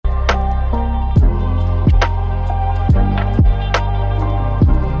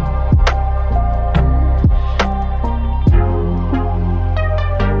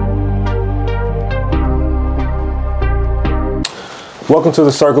Welcome to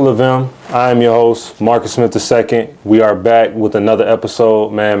the Circle of M. I am your host, Marcus Smith II. We are back with another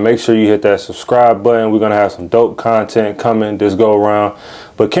episode. Man, make sure you hit that subscribe button. We're going to have some dope content coming this go around.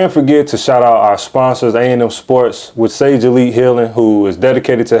 But can't forget to shout out our sponsors, A&M Sports with Sage Elite Healing, who is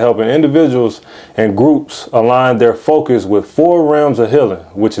dedicated to helping individuals and groups align their focus with 4 realms of healing,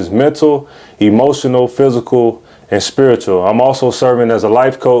 which is mental, emotional, physical, and spiritual. I'm also serving as a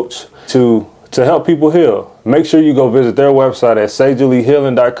life coach to help people heal. Make sure you go visit their website at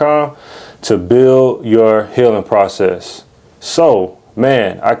sageelitehealing.com to build your healing process. So,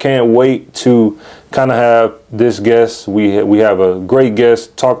 man, I can't wait to kind of have this guest. We have a great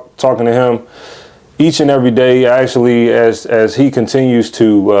guest talking to him each and every day, actually, as he continues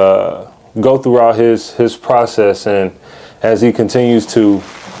to go throughout his process and as he continues to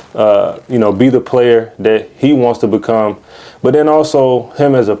be the player that he wants to become, but then also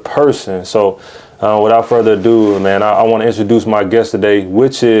him as a person. So without further ado, man, I want to introduce my guest today,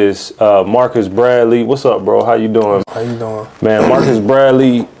 which is Marcus Bradley. What's up, bro? How you doing? How you doing? Man, Marcus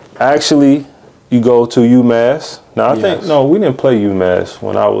Bradley, actually, you go to UMass. Now, I think, no, we didn't play UMass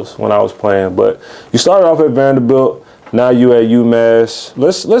when I was playing, but you started off at Vanderbilt. Now you at UMass.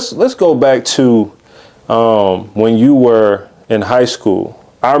 Let's go back to when you were in high school.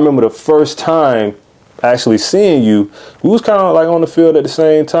 I remember the first time actually seeing you, we was kind of like on the field at the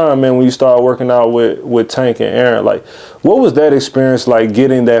same time, man, when you started working out with Tank and Aaron. Like, what was that experience like,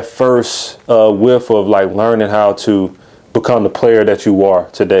 getting that first whiff of like learning how to become the player that you are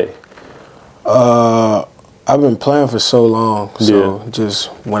today? I've been playing for so long, so just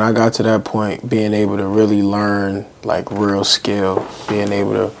when I got to that point, being able to really learn like real skill, being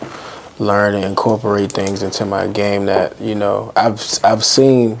able to learn and incorporate things into my game that, I've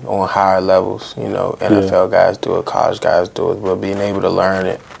seen on higher levels, NFL guys do it, college guys do it, but being able to learn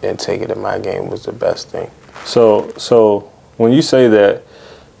it and take it in my game was the best thing. So when you say that,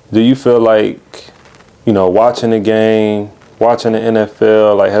 do you feel like, watching the game, watching the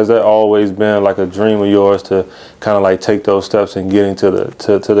NFL, like, has that always been like a dream of yours to kind of like take those steps and getting to the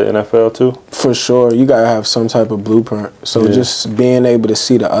NFL too? For sure. You got to have some type of blueprint. So just being able to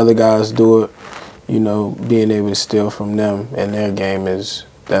see the other guys do it, being able to steal from them and their game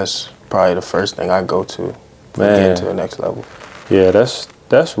that's probably the first thing I go to getting to the next level. Yeah,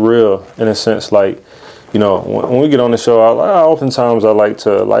 that's real in a sense. Like, when we get on the show, oftentimes I like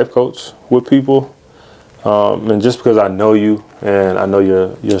to life coach with people. And just because I know you and I know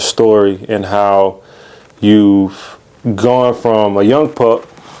your story and how you've gone from a young pup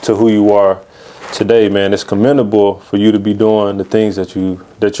to who you are today, man, it's commendable for you to be doing the things that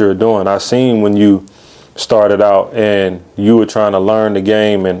you're doing. I seen when you started out and you were trying to learn the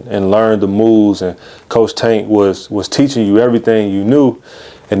game and learn the moves, and Coach Tank was teaching you everything you knew,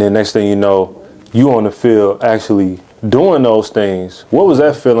 and then next thing you know, you on the field actually doing those things. What was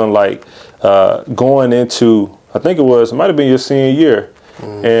that feeling like? Going into, it might have been your senior year.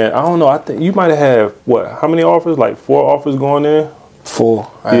 And I don't know, I think you might have how many offers? Like 4 offers going in?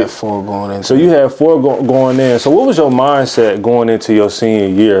 4. I had 4 going in. So you had 4 going in. So what was your mindset going into your senior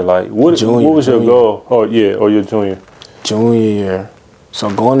year? Like, what was your goal? Or your junior? Junior year. So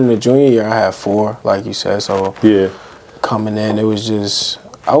going into junior year, I had 4, like you said. So coming in, I was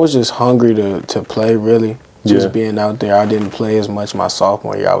just hungry to play, really. Just being out there. I didn't play as much my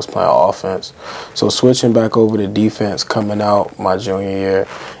sophomore year. I was playing offense. So switching back over to defense coming out my junior year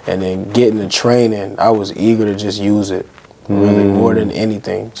and then getting the training, I was eager to just use it. Really, more than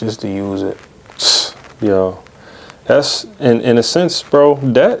anything, just to use it. Yo, that's, in a sense, bro,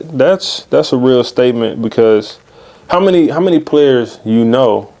 that's a real statement, because how many players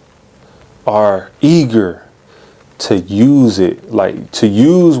are eager to use it, like to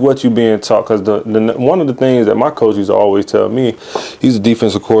use what you're being taught? Because one of the things that my coach used to always tell me, he's a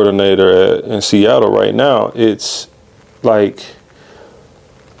defensive coordinator in Seattle right now, it's like,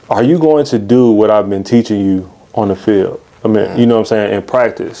 are you going to do what I've been teaching you on the field? I mean, you know what I'm saying, in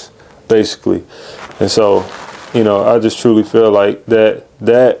practice, basically. And so, I just truly feel like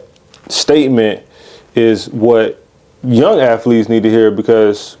that statement is what young athletes need to hear,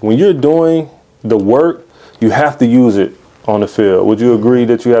 because when you're doing the work, you have to use it on the field. Would you agree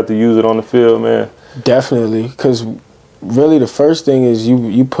that you have to use it on the field, man? Definitely, because really the first thing is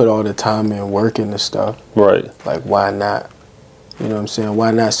you put all the time in working the stuff. Right. Like, why not? You know what I'm saying? Why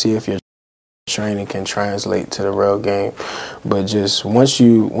not see if your training can translate to the real game? But just once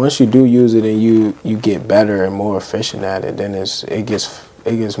you do use it and you get better and more efficient at it, then it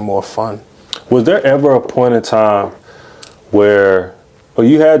gets more fun. Was there ever a point in time where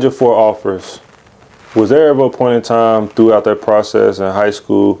you had your 4 offers? Was there ever a point in time throughout that process in high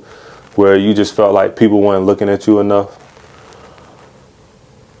school where you just felt like people weren't looking at you enough?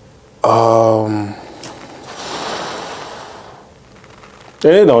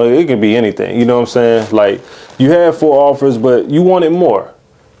 And, you know, it can be anything. You know what I'm saying? Like, you had 4 offers, but you wanted more.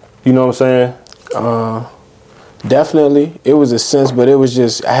 You know what I'm saying? Definitely. It was a sense, but it was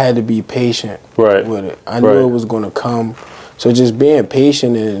just, I had to be patient with it. I knew it was going to come. So just being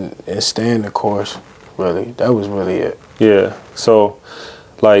patient and staying the course, really. That was really it. Yeah. So,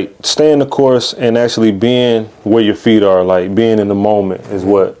 like, staying the course and actually being where your feet are, like, being in the moment is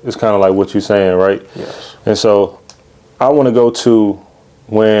what, it's kind of like what you're saying, right? Yes. And so, I want to go to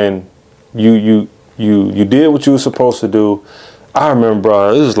when you did what you were supposed to do. I remember,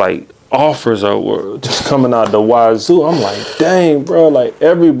 bro, it was like offers were just coming out the wazoo. I'm like, dang, bro, like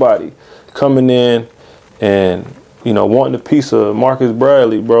everybody coming in and, you know, wanting a piece of Marcus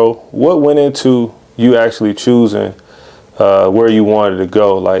Bradley, bro. What went into you actually choosing where you wanted to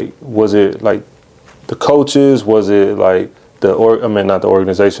go? Like, was it like the coaches? Was it like not the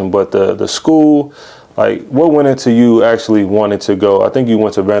organization, but the school? Like, what went into you actually wanting to go? I think you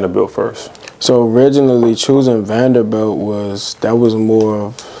went to Vanderbilt first. So originally choosing Vanderbilt was more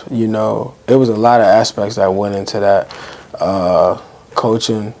of, you know, it was a lot of aspects that went into that.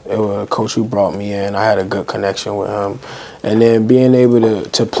 Coaching, it was a coach who brought me in. I had a good connection with him. And then being able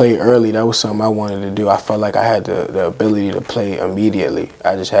to play early, that was something I wanted to do. I felt like I had the ability to play immediately.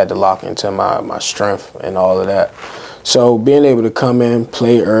 I just had to lock into my strength and all of that. So being able to come in,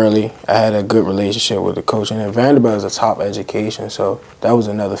 play early, I had a good relationship with the coach. And then Vanderbilt is a top education, so that was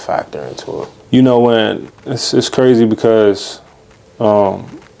another factor into it. You know, when it's crazy because,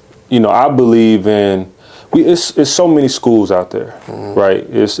 you know, I believe in, it's so many schools out there, right?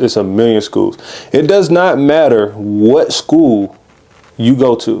 It's a million schools. It does not matter what school you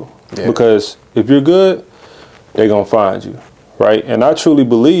go to, because if you're good, they're going to find you, right? And I truly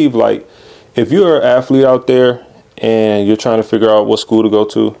believe, like, if you're an athlete out there and you're trying to figure out what school to go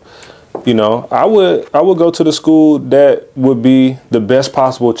to, you know, I would go to the school that would be the best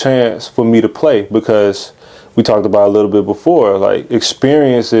possible chance for me to play, because we talked about a little bit before, like,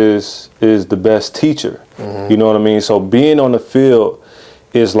 experience is the best teacher. You know what I mean? So being on the field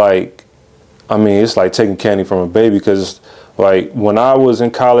is like, I mean, it's like taking candy from a baby, because, like, when I was in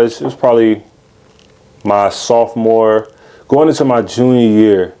college, it was probably my sophomore, going into my junior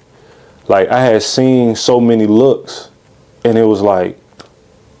year, like, I had seen so many looks, and it was like,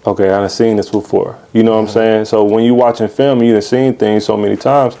 okay, I've seen this before. You know what I'm saying? So when you're watching film, you've seen things so many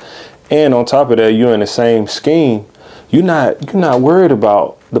times, and on top of that, you're in the same scheme. You're not worried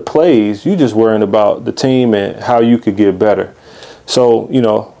about the plays. You're just worrying about the team and how you could get better. So, you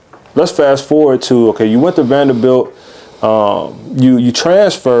know, let's fast forward to, okay, you went to Vanderbilt. You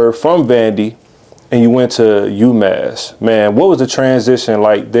transferred from Vandy, and you went to UMass. Man, what was the transition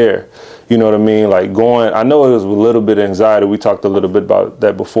like there? You know what I mean? Like, going, I know it was a little bit of anxiety. We talked a little bit about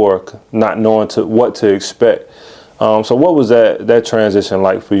that before, not knowing what to expect. So what was that transition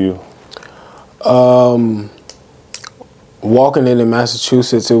like for you? Walking into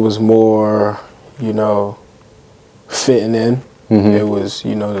Massachusetts, it was more, you know, fitting in. It was,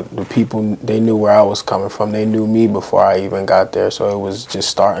 you know, the people, they knew where I was coming from. They knew me before I even got there, so it was just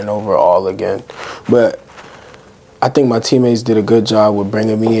starting over all again. But I think my teammates did a good job with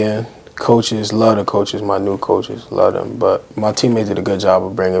bringing me in. Coaches, love the coaches, my new coaches, love them. But my teammates did a good job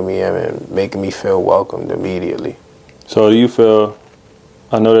of bringing me in and making me feel welcomed immediately. So do you feel,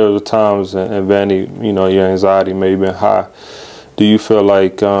 I know there was times in Vandy, you know, your anxiety may have been high. Do you feel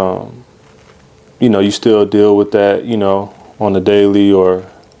like, you know, you still deal with that, you know, on the daily? Or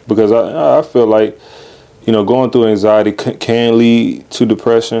because I feel like, you know, going through anxiety can lead to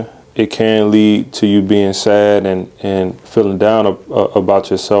depression. It can lead to you being sad and feeling down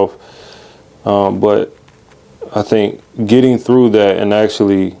about yourself. But I think getting through that and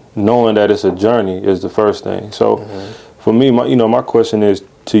actually knowing that it's a journey is the first thing. So for me, my question is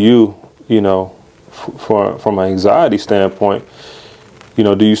to you, you know, from an anxiety standpoint, you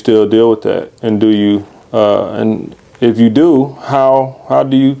know, do you still deal with that? And do you, and if you do, how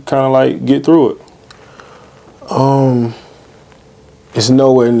do you kind of like get through it? It's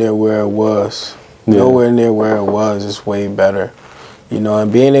nowhere near where it was. Nowhere near where it was. It's way better. You know,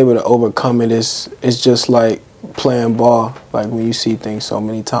 and being able to overcome it it's just like playing ball. Like, when you see things so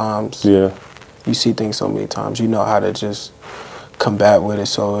many times. Yeah. You see things so many times. You know how to just combat with it.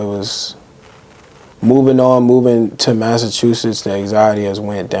 So it was moving to Massachusetts, the anxiety has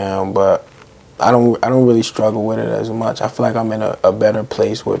went down, but I don't really struggle with it as much. I feel like I'm in a better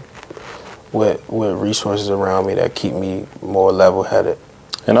place with resources around me that keep me more level-headed.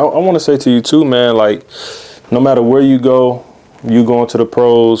 And I want to say to you too, man, like, no matter where you go, you going to the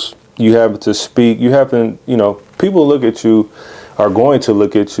pros, you happen to speak, you happen, you know, people are going to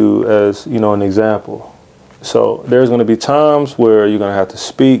look at you as, you know, an example. So there's going to be times where you're going to have to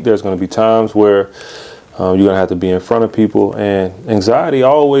speak. There's going to be times where you're going to have to be in front of people. And anxiety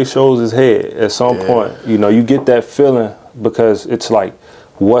always shows its head at some point. You know, you get that feeling because it's like,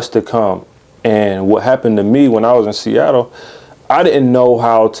 what's to come? And what happened to me when I was in Seattle, I didn't know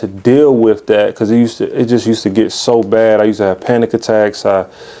how to deal with that because it just used to get so bad. I used to have panic attacks. I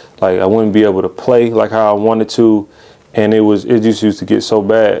wouldn't be able to play like how I wanted to, and it just used to get so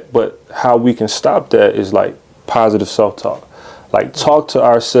bad. But how we can stop that is like positive self-talk. Like talk to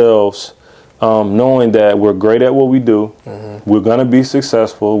ourselves, knowing that we're great at what we do. We're gonna be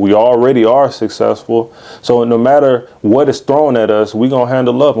successful. We already are successful. So no matter what is thrown at us, we're gonna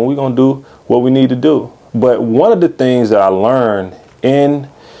handle up and we're gonna do what we need to do. But one of the things that I learned in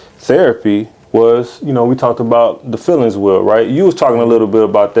therapy was, you know, we talked about the feelings wheel, right? You was talking a little bit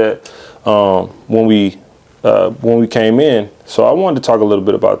about that when we came in. So I wanted to talk a little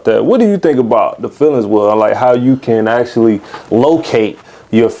bit about that. What do you think about the feelings wheel, like how you can actually locate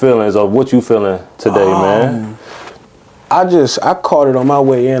your feelings of what you feeling today, man? I caught it on my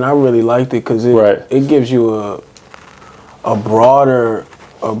way in. I really liked it because it gives you a broader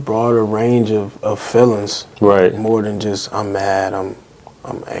range of feelings, right? More than just I'm mad, I'm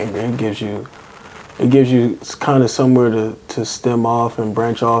angry. It gives you kind of somewhere to stem off and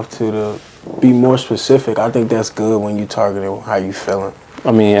branch off to be more specific. I think that's good when you target how you feeling.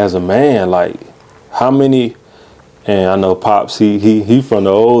 I mean, as a man, like how many? And I know Pops, he from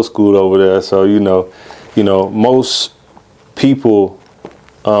the old school over there, so you know most people.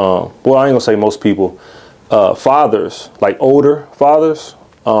 Well, I ain't gonna say most people. Fathers, like older fathers.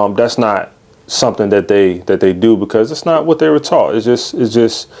 That's not something that they do because it's not what they were taught. It's just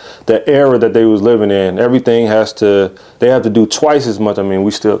the era that they was living in. Everything they have to do twice as much. I mean,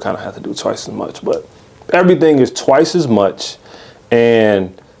 we still kind of have to do twice as much, but everything is twice as much.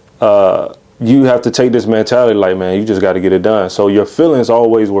 And you have to take this mentality like, man, you just got to get it done. So your feelings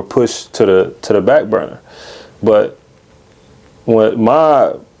always were pushed to the back burner. But when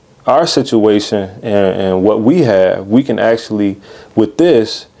our situation and what we have, we can actually, with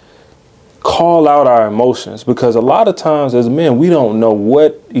this, call out our emotions, because a lot of times as men, we don't know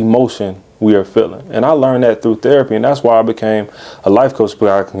what emotion we are feeling. And I learned that through therapy, and that's why I became a life coach, because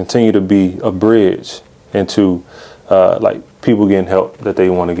I can continue to be a bridge into like people getting help that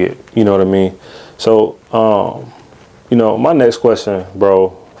they want to get. You know what I mean? So, you know, my next question,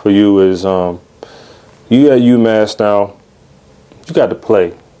 bro, for you is, you at UMass now, you got to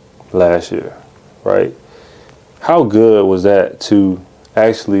play last year, right? How good was that to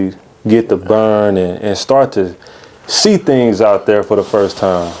actually get the burn and start to see things out there for the first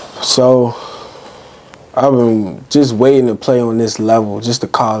time? So I've been just waiting to play on this level, just the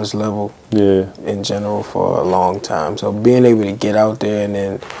college level, in general, for a long time. So being able to get out there, and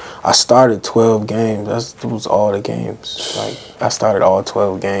then I started 12 games. That was all the games. Like I started all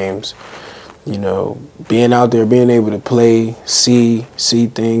 12 games. You know, being out there, being able to play, see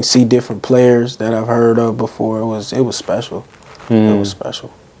things, see different players that I've heard of before. It was special. It was special.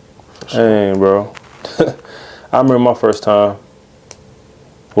 For sure. Dang, bro. I remember my first time.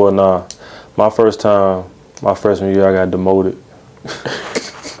 Well, nah. My freshman year, I got demoted.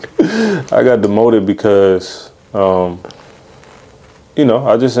 I got demoted because, you know,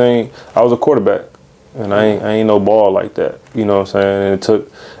 I was a quarterback. And I ain't no ball like that, you know what I'm saying? And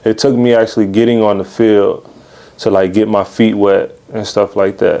it took me actually getting on the field to like get my feet wet and stuff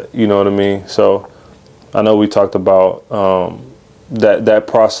like that, you know what I mean? So I know we talked about that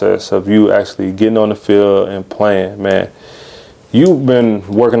process of you actually getting on the field and playing. Man, you've been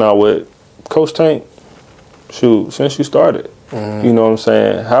working out with Coach Tank, since you started. You know what I'm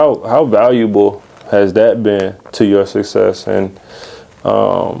saying? How valuable has that been to your success? And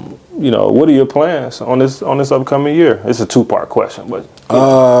you know, what are your plans on this upcoming year? It's a two-part question, but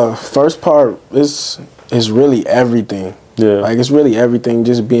first part is really everything. Yeah, like it's really everything.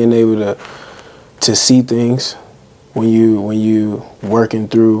 Just being able to see things when you working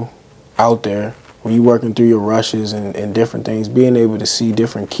through out there, when you working through your rushes and different things. Being able to see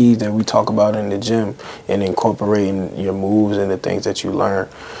different keys that we talk about in the gym and incorporating your moves and the things that you learn,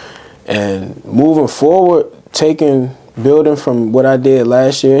 and moving forward, building from what I did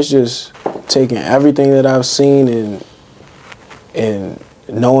last year. It's just taking everything that I've seen and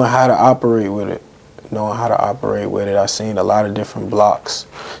knowing how to operate with it. I've seen a lot of different blocks,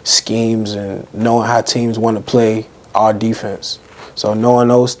 schemes, and knowing how teams want to play our defense. So knowing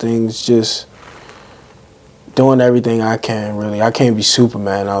those things, just doing everything I can, really. I can't be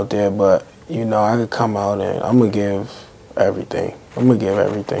Superman out there, but, you know, I could come out and I'm going to give everything.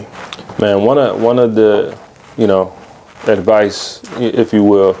 Man, one of the, you know, advice, if you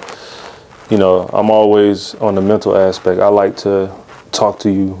will, you know, I'm always on the mental aspect. I like to talk to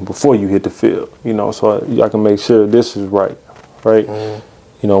you before you hit the field, you know, so I can make sure this is right.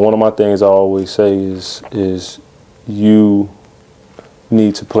 You know, one of my things I always say is you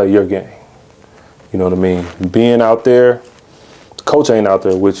need to play your game. You know what I mean? Being out there, the coach ain't out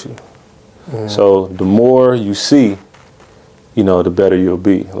there with you. So the more you see, you know, the better you'll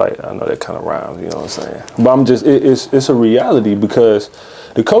be. Like, I know that kind of rhymes, you know what I'm saying? But I'm just, it's a reality because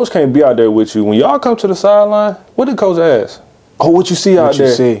the coach can't be out there with you. When y'all come to the sideline, what did coach ask? Oh, what you see out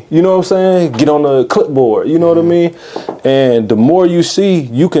there? You know what I'm saying? Get on the clipboard, you know what I mean? And the more you see,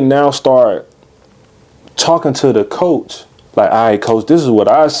 you can now start talking to the coach. Like, all right, coach, this is what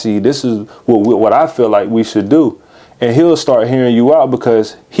I see. This is what I feel like we should do. And he'll start hearing you out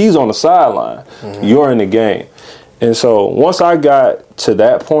because he's on the sideline. You're in the game. And so once I got to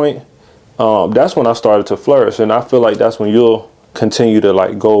that point, that's when I started to flourish. And I feel like that's when you'll continue to,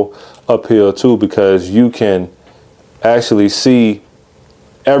 like, go uphill, too, because you can actually see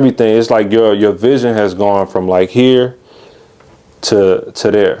everything. It's like your vision has gone from, like, here to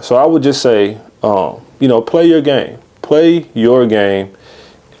there. So I would just say, you know, play your game. Play your game.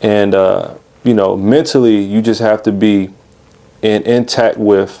 And, you know, mentally, you just have to be intact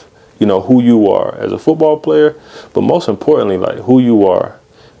with, you know, who you are as a football player, but most importantly, like, who you are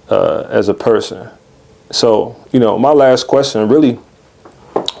as a person. So, you know, my last question really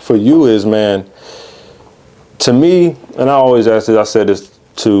for you is, man, to me, and I always ask this, I said this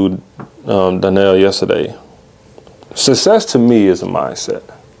to Donnell yesterday, success to me is a mindset,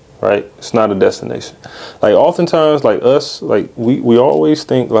 right? It's not a destination. Like, oftentimes, like us, like, we always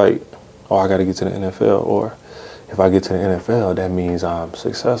think, like, oh, I got to get to the NFL, or if I get to the NFL, that means I'm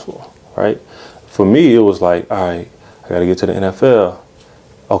successful, right? For me, it was like, all right, I got to get to the NFL.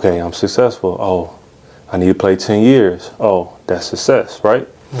 Okay, I'm successful. Oh, I need to play 10 years. Oh, that's success, right?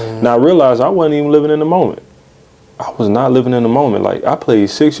 Now, I realized I wasn't even living in the moment. I was not living in the moment. Like, I played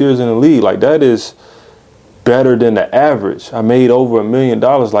 6 years in the league. Like, that is better than the average. I made over $1 million.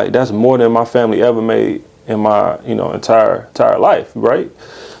 Like, that's more than my family ever made in my, you know, entire life, right?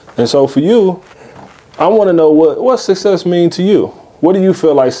 And so for you, I want to know what success means to you. What do you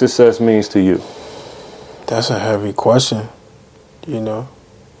feel like success means to you? That's a heavy question, you know.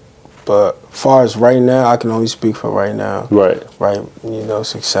 But as far as right now, I can only speak for right now. Right. You know,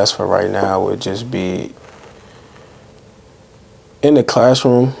 success for right now would just be in the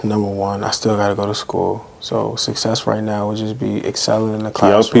classroom, number one. I still got to go to school. So success right now would just be excelling in the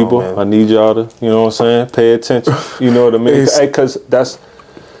classroom. Young people, I need y'all to, you know what I'm saying, pay attention. You know what I mean? Because that's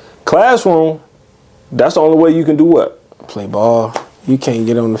classroom, that's the only way you can do what? Play ball. You can't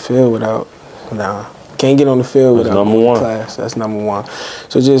get on the field without, can't get on the field without going to class. That's number one.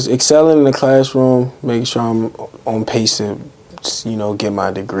 So just excelling in the classroom, making sure I'm on pace to, you know, get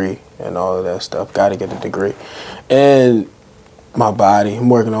my degree and all of that stuff. Got to get the degree. And my body, I'm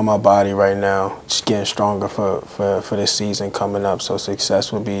working on my body right now, just getting stronger for this season coming up. So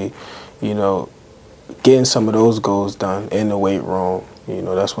success would be, you know, getting some of those goals done in the weight room. You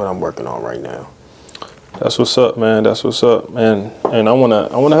know, that's what I'm working on right now. That's what's up, man. That's what's up, man. And I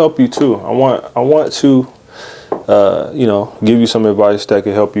wanna help you too. I want to, you know, give you some advice that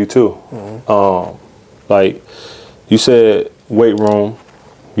could help you too. Like you said, weight room.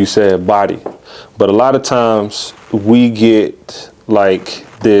 You said body, but a lot of times we get like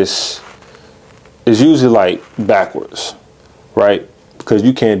this. It's usually like backwards, right? Because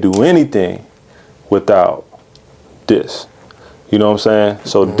you can't do anything without this. You know what I'm saying?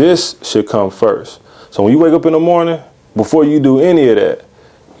 So this should come first. So when you wake up in the morning, before you do any of that,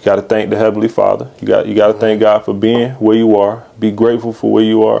 you got to thank the Heavenly Father. You got to thank God for being where you are. Be grateful for where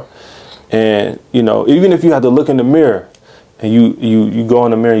you are. And, you know, even if you have to look in the mirror and you go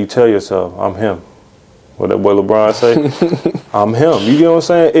in the mirror and you tell yourself, I'm him. What that boy LeBron say? I'm him. You get what I'm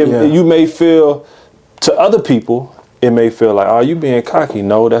saying? You may feel, to other people, it may feel like, oh, you being cocky.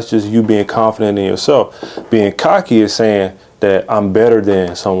 No, that's just you being confident in yourself. Being cocky is saying that I'm better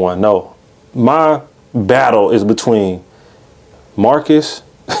than someone. No. My battle is between Marcus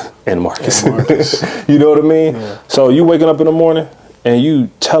and Marcus. You know what I mean? Yeah. So you waking up in the morning and you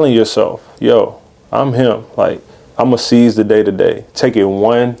telling yourself, yo, I'm him. Like, I'm going to seize the day to day. Take it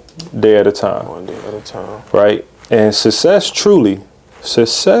one day at a time. One day at a time. Right? And success truly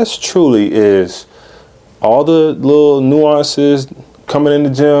is all the little nuances coming in the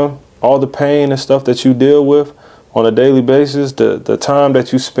gym, all the pain and stuff that you deal with on a daily basis, the time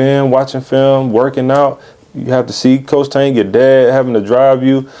that you spend watching film, working out. You have to see Coach Tank, your dad having to drive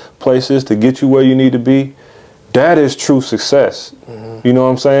you places to get you where you need to be. That is true success. You know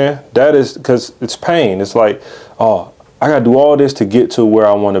what I'm saying? That is, because it's pain. It's like, oh, I got to do all this to get to where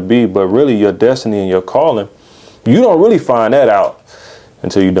I want to be. But really, your destiny and your calling, you don't really find that out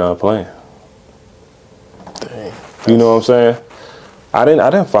until you're done playing. Dang. You know what I'm saying? I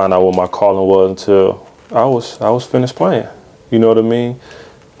didn't find out what my calling was until I was finished playing. You know what I mean?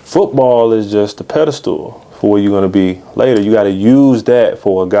 Football is just the pedestal for where you're going to be later. You got to use that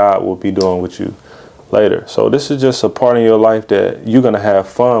for what God will be doing with you later. So this is just a part of your life that you're going to have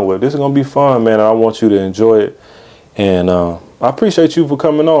fun with. This is going to be fun, man. And I want you to enjoy it. And I appreciate you for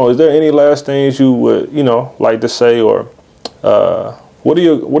coming on. Is there any last things you would, like to say, or what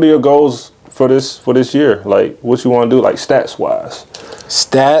are your goals for this year? Like, what you want to do, like stats wise?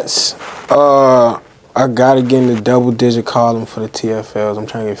 Stats, I gotta get in the double-digit column for the TFLs. I'm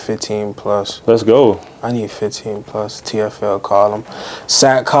trying to get 15 plus. Let's go. I need 15 plus TFL column.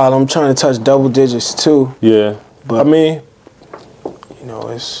 Sack column, I'm trying to touch double digits too. Yeah, but I mean,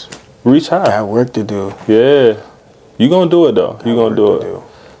 it's reach high. Got work to do. Yeah, you gonna do it though. You gonna do it.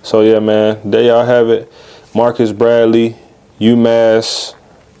 So yeah, man. There y'all have it. Marcus Bradley, UMass,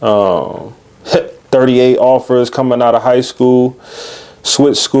 38 offers coming out of high school.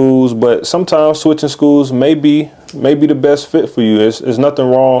 Switch schools, but sometimes switching schools may be the best fit for you. There's nothing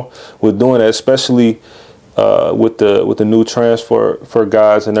wrong with doing that, especially with the new transfer for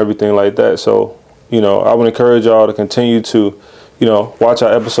guys and everything like that. So, I would encourage y'all to continue to, watch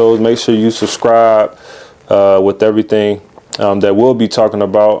our episodes. Make sure you subscribe with everything that we'll be talking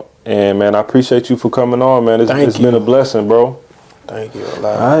about. And man, I appreciate you for coming on, man. It's been a blessing, bro. Thank you a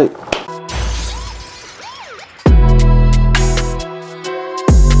lot. All right.